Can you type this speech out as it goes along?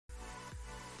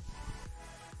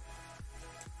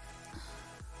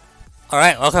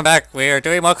Alright, welcome back. We are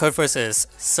doing more CodeForces.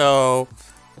 So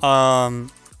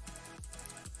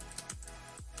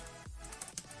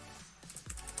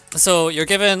you're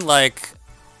given like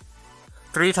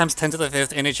 3 times 10 to the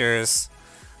 5th integers,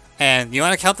 and you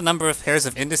want to count the number of pairs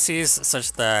of indices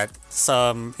such that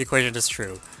some equation is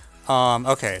true.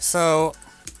 Okay, so...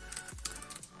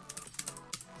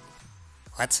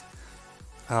 What?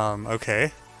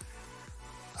 Okay.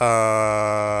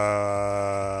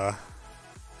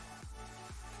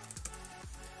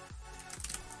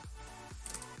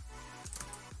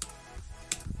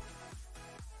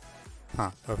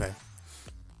 Huh, okay.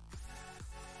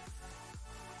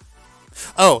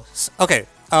 Oh, okay.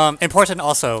 Important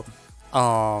also.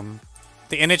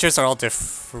 The integers are all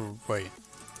different. Wait,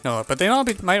 no, but they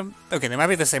might. Okay, they might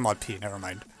be the same mod p. Never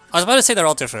mind. I was about to say they're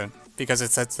all different because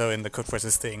it said so in the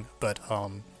CodeForces thing, but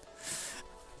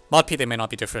mod p they may not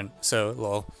be different. So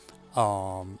lol.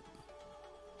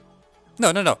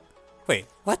 No. Wait,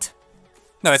 what?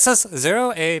 No, it says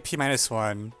 0 a p minus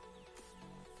 1.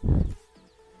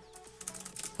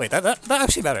 Wait, that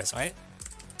actually matters, right?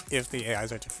 If the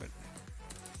AIs are different.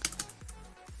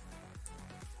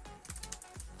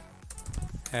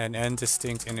 And n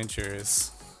distinct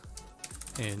integers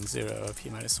in 0 p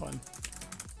minus 1.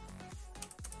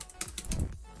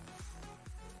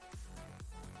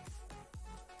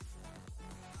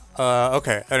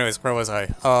 Okay, anyways, where was I?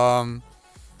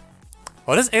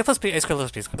 What is a plus b, a squared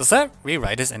plus b squared? Does that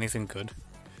rewrite as anything good?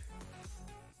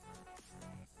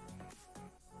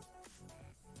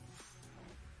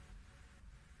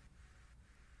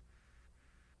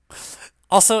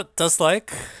 Also, does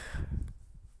like...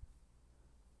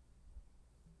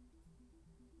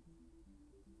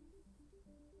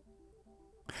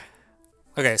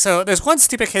 Okay, so there's one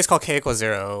stupid case called k equals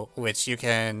 0, which you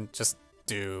can just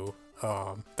do.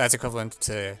 That's equivalent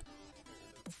to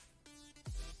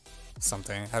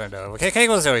something. I don't know. Okay, k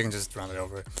equals 0, you can just round it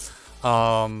over.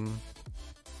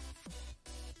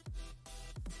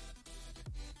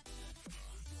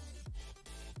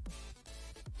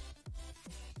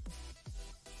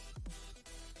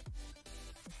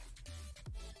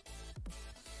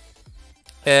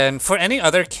 And for any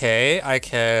other k, I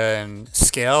can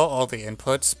scale all the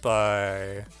inputs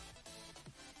by...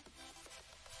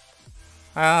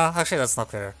 actually that's not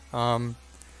fair.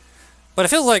 But it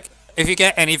feels like if you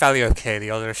get any value of k, the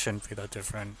other shouldn't be that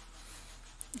different.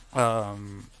 I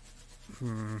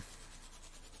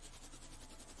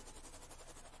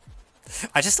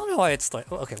just don't know why it's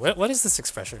like... Okay, what is this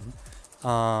expression?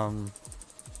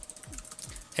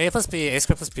 A plus b, a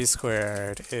squared plus b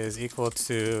squared is equal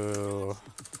to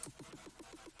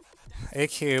a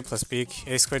cubed plus b,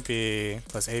 a squared b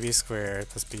plus ab squared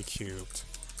plus b cubed.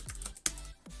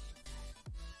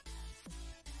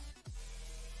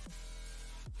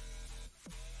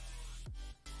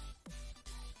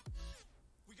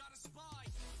 We got a spy.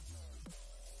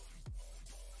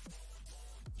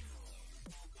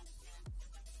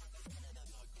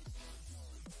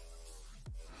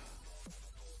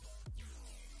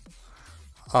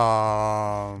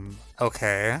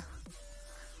 Okay.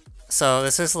 So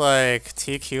this is like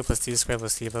t cubed plus t squared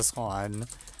plus t plus 1,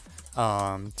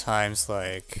 times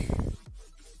like...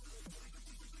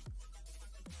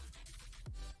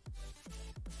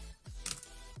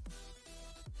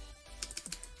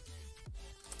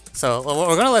 So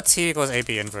we're gonna let t equals ab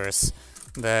inverse.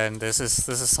 Then this is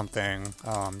something,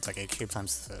 it's like a cubed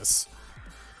times this.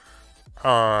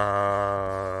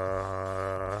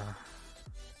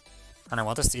 And I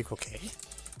want this to equal k.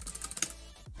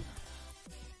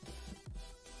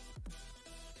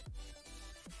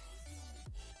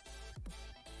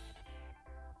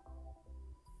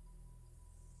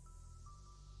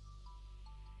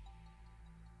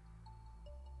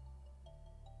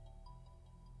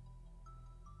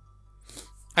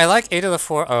 I like a to the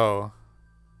 4 o.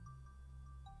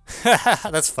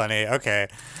 That's funny. Okay.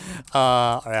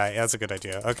 Alright, yeah, that's a good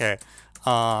idea. Okay.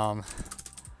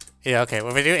 Yeah, okay.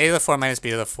 Well, we do a to the 4 minus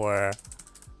b to the 4.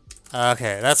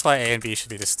 Okay, that's why a and b should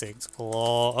be distinct.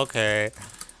 Lol, okay.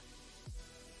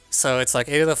 So it's like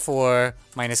a to the 4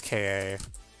 minus ka.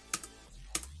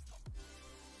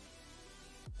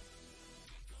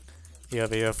 Yeah, b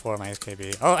to the 4 minus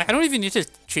kb. Oh, I don't even need to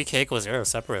treat k equals 0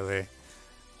 separately.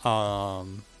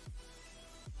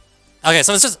 Okay,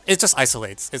 so it just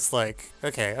isolates. It's like,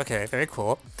 okay, very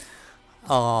cool.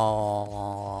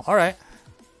 Alright.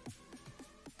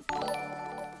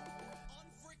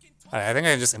 Alright, I think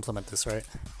I can just implement this, right?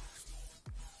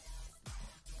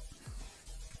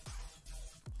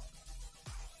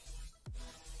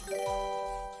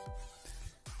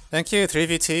 Thank you,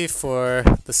 3VT, for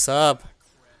the sub.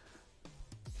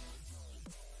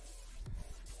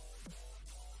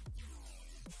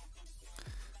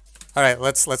 All right,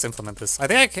 let's implement this. I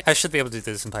think I should be able to do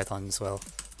this in Python as well.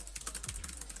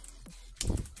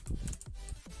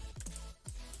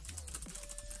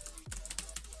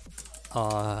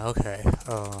 Okay.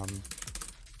 All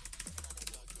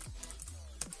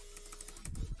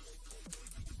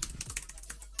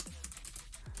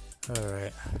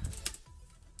right.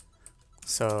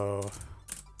 So.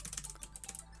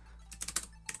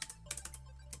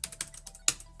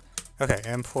 Okay,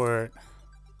 import.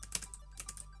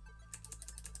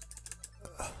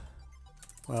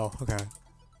 Well, okay.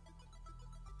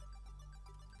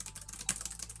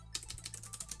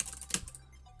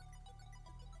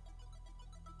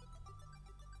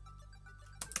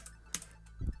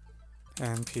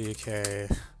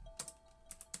 MPK.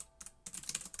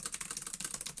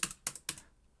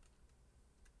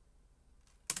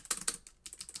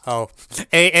 Oh,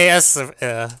 AS.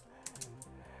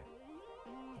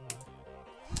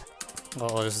 Well,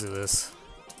 I'll just do this.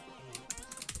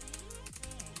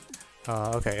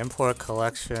 Okay, import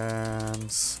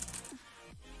collections.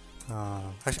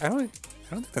 Actually, I don't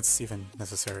think that's even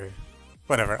necessary.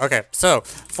 Whatever. Okay, so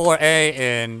for A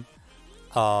in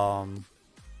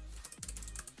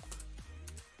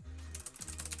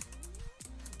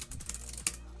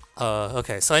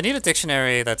okay, so I need a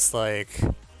dictionary that's like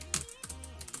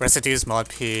residues mod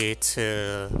p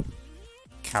to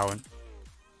count,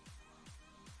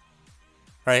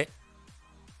 right?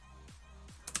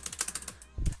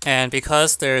 And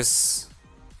because there's,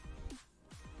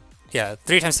 yeah,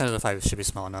 3 times 10 to the 5 should be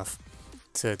small enough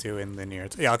to do in linear.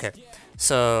 Yeah, okay.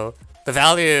 So the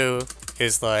value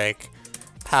is like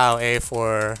pow a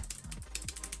for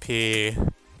p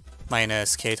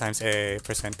minus k times a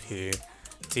percent p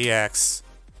dx.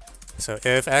 So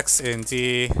if x in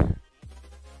d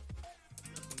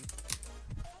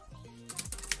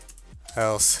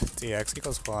else dx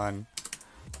equals 1,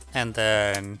 and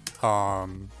then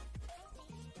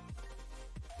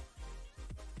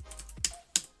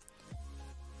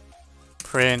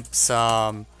print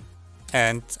sum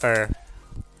and or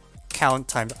count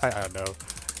times I don't know,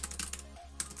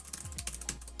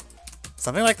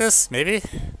 something like this maybe.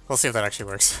 We'll see if that actually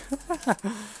works.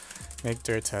 Make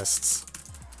dir tests.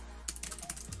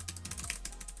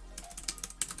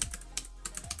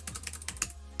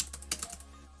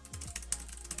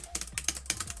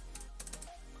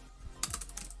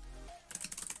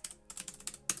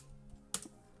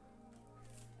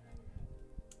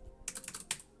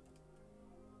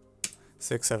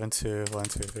 Six, 7, 2, 1,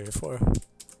 2, 3, 4.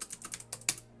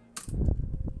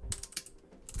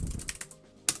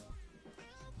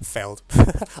 Failed.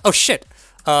 Oh shit!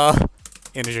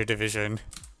 Integer division.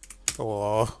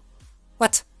 Oh.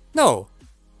 What? No!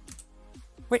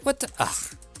 Wait, what the?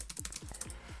 Ugh.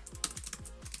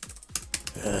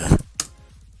 Ugh.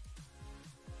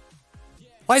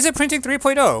 Why is it printing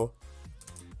 3.0?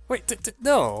 Wait,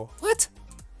 no. What?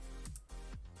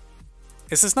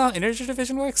 Is this not how integer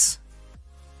division works?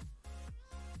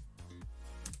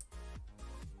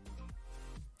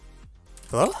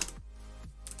 Hello?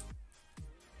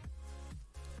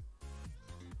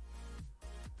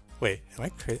 Wait, am I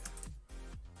crazy?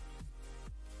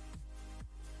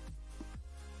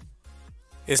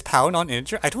 Is pow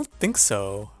non-integer? I don't think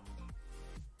so.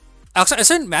 Actually, it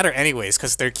shouldn't matter anyways,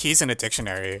 because they're keys in a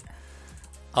dictionary.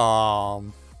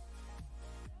 Like,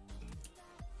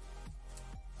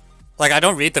 I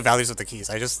don't read the values of the keys,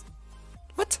 I just...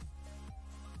 What?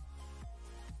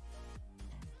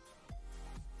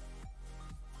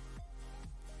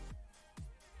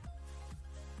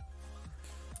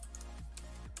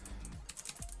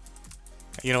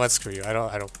 You know what? Screw you. I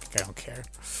don't care.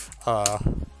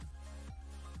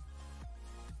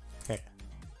 Okay.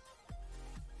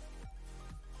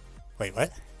 Wait,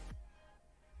 what?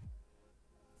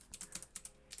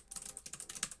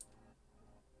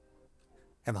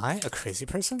 Am I a crazy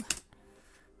person?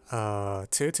 2,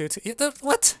 2, 2. Yeah,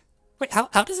 what? Wait, how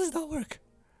does this not work?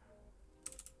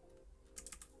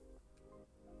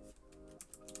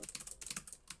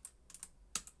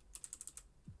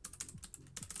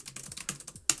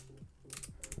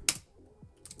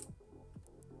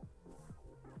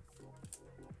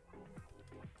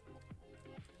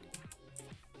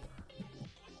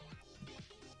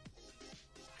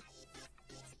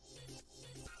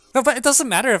 No, but it doesn't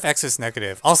matter if x is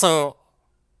negative. Also,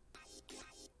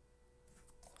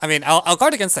 I mean, I'll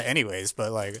guard against that anyways,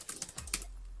 but like,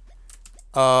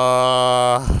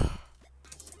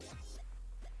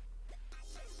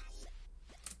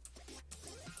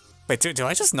 wait, do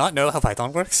I just not know how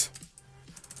Python works?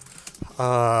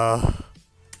 Hello?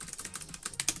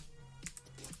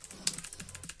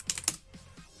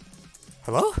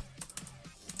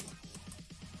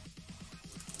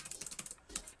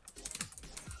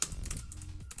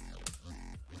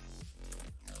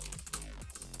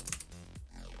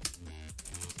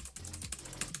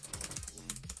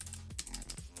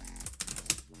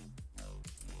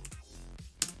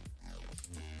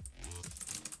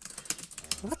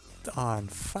 on,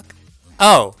 fuck.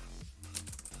 Oh.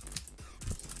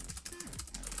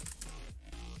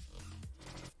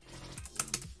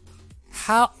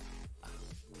 How?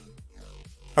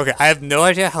 Okay, I have no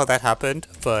idea how that happened,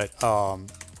 but how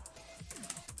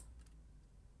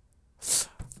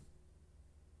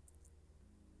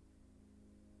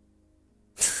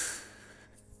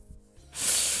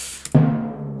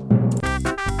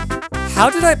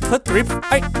did I put 3?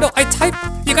 I typed.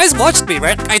 You guys watched me,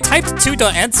 right? I typed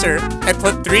 2.answer and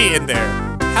put 3 in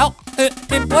there. How?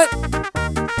 In what?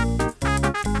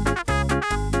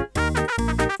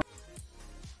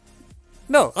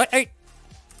 No,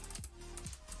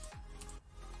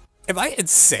 am I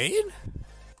insane?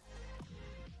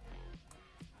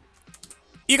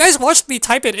 You guys watched me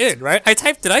type it in, right?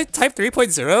 Did I type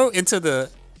 3.0 into the...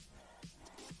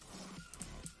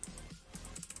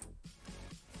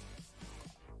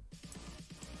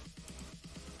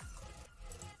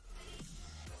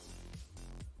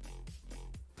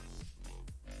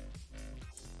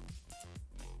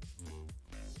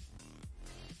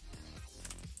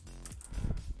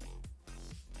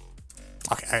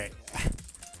 Okay,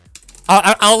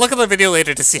 I'll look at the video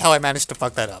later to see how I managed to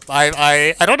fuck that up.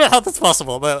 I don't know how that's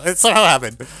possible, but it somehow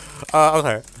happened.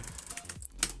 Okay.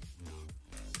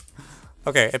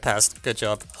 Okay, it passed. Good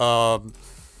job.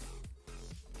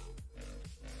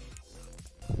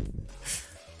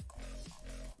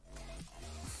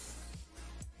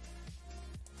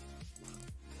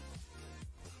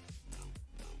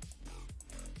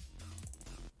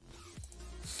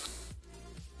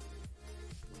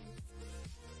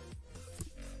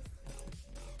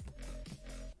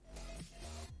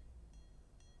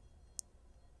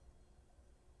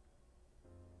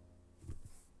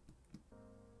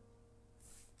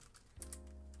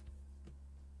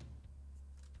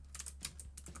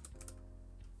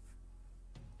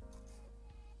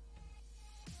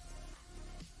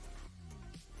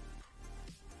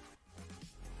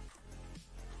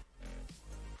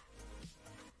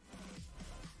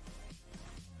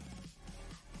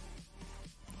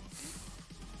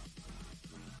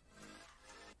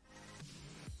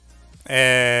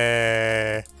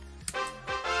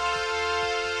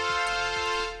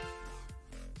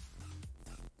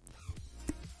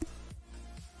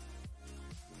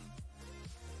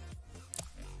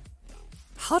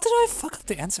 How did I fuck up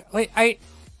the answer? Wait, I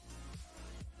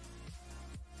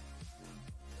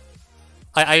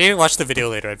didn't watch the video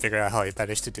later and figure out how I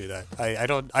managed to do that.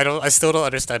 I still don't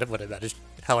understand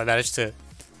how I managed to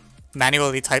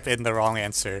manually type in the wrong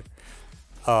answer.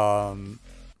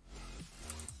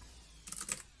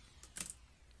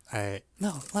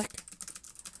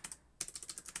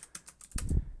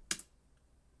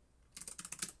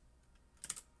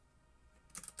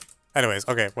 Anyways,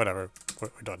 okay, whatever. We're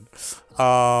done.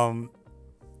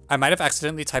 I might have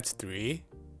accidentally typed 3.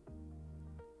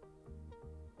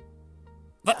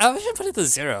 But I should put it to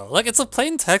 0. Like, it's a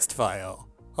plain text file.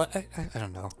 Like, I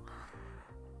don't know.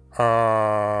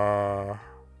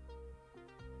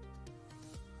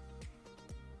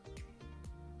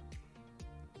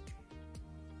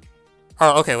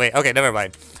 Oh, okay, wait. Okay, never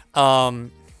mind.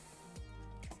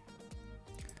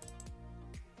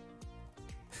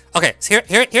 Okay, so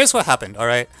here's what happened,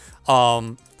 alright?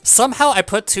 Somehow I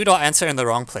put 2.answer in the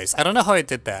wrong place. I don't know how I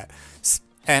did that.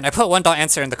 And I put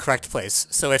 1.answer in the correct place.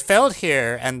 So it failed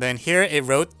here, and then here it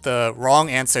wrote the wrong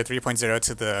answer 3.0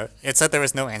 to the... It said there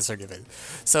was no answer given.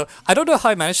 So I don't know how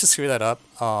I managed to screw that up.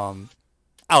 Oh,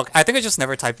 I think I just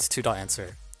never typed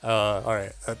 2.answer.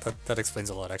 Alright, that explains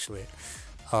a lot, actually.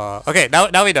 Okay,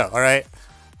 now we know, alright?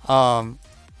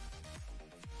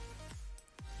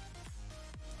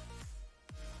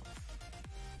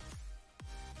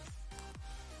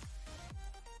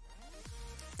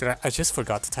 I just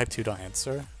forgot to type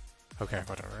 2.answer? Okay,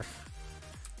 whatever.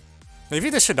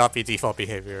 Maybe this should not be default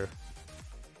behavior.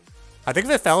 I think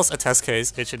if it fails a test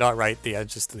case, it should not write the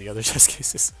edges to the other test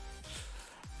cases.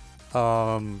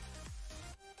 In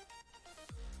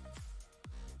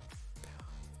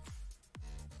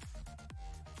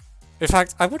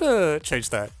fact, I'm gonna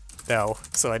change that now,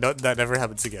 so I know that never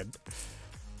happens again.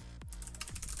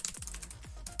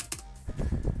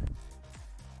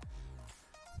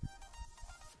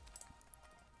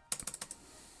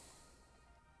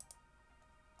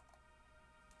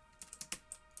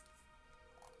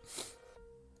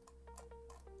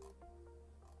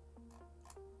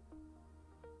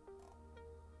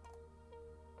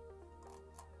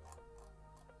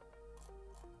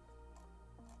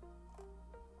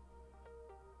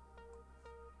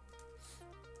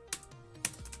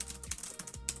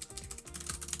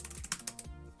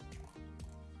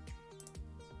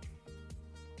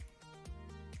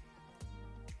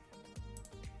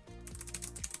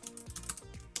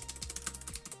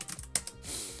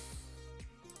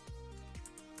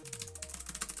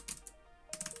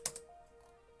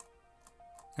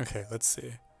 Okay, let's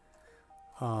see.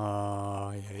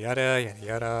 Yada yada yada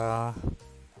yada.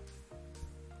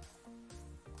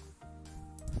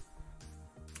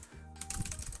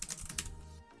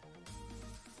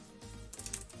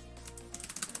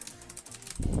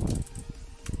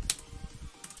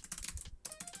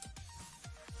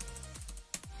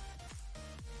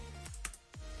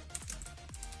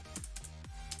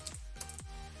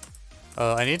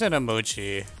 I need an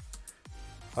emoji.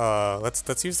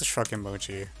 Let's use the shrug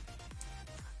emoji.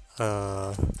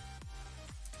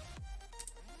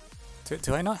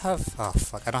 Do I not have? Oh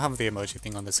fuck! I don't have the emoji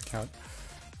thing on this account.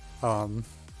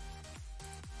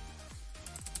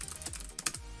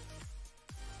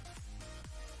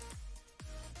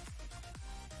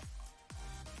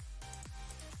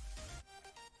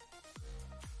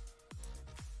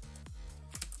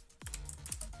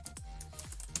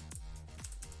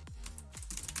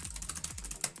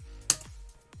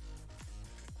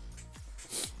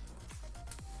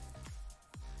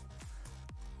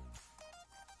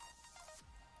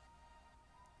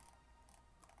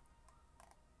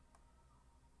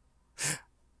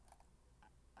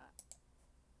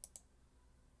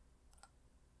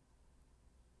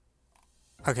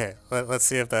 Okay, let's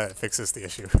see if that fixes the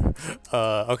issue.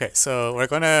 Okay, so we're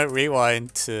gonna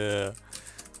rewind to,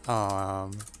 we're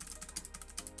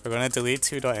gonna delete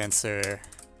to.answer,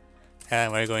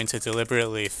 and we're going to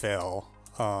deliberately fail,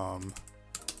 and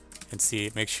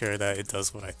make sure that it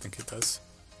does what I think it does.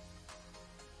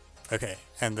 Okay,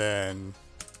 and then,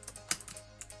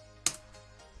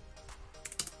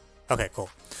 okay, cool.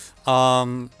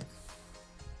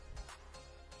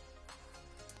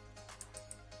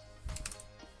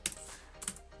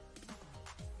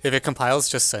 If it compiles,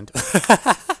 just send.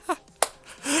 I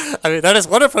mean, that is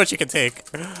one approach you can take.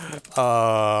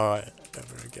 Never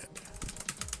again.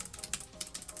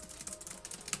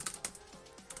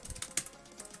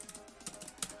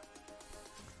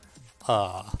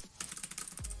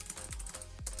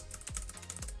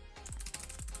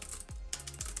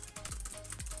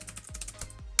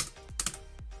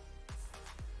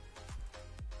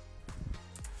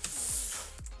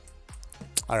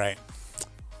 All right.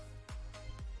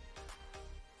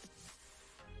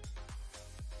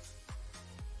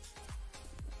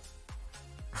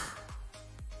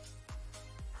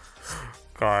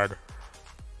 God.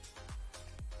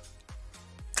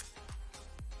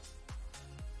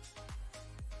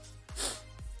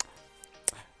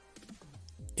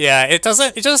 Yeah, it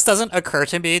just doesn't occur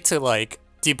to me to like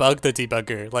debug the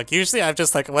debugger. Like usually I'm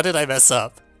just like, what did I mess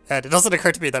up? And it doesn't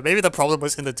occur to me that maybe the problem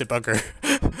was in the debugger.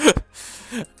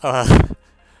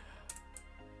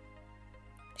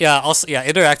 Yeah, also yeah,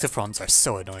 interactive problems are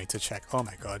so annoying to check. Oh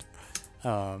my god.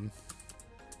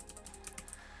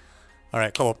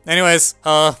 Alright, cool. Anyways,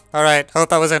 alright, hope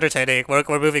that was entertaining. We're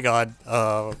moving on.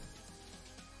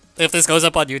 If this goes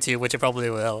up on YouTube, which it probably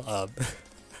will,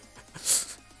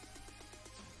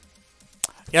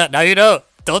 yeah, now you know.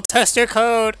 Don't test your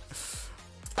code!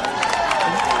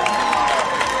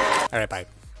 Alright, bye.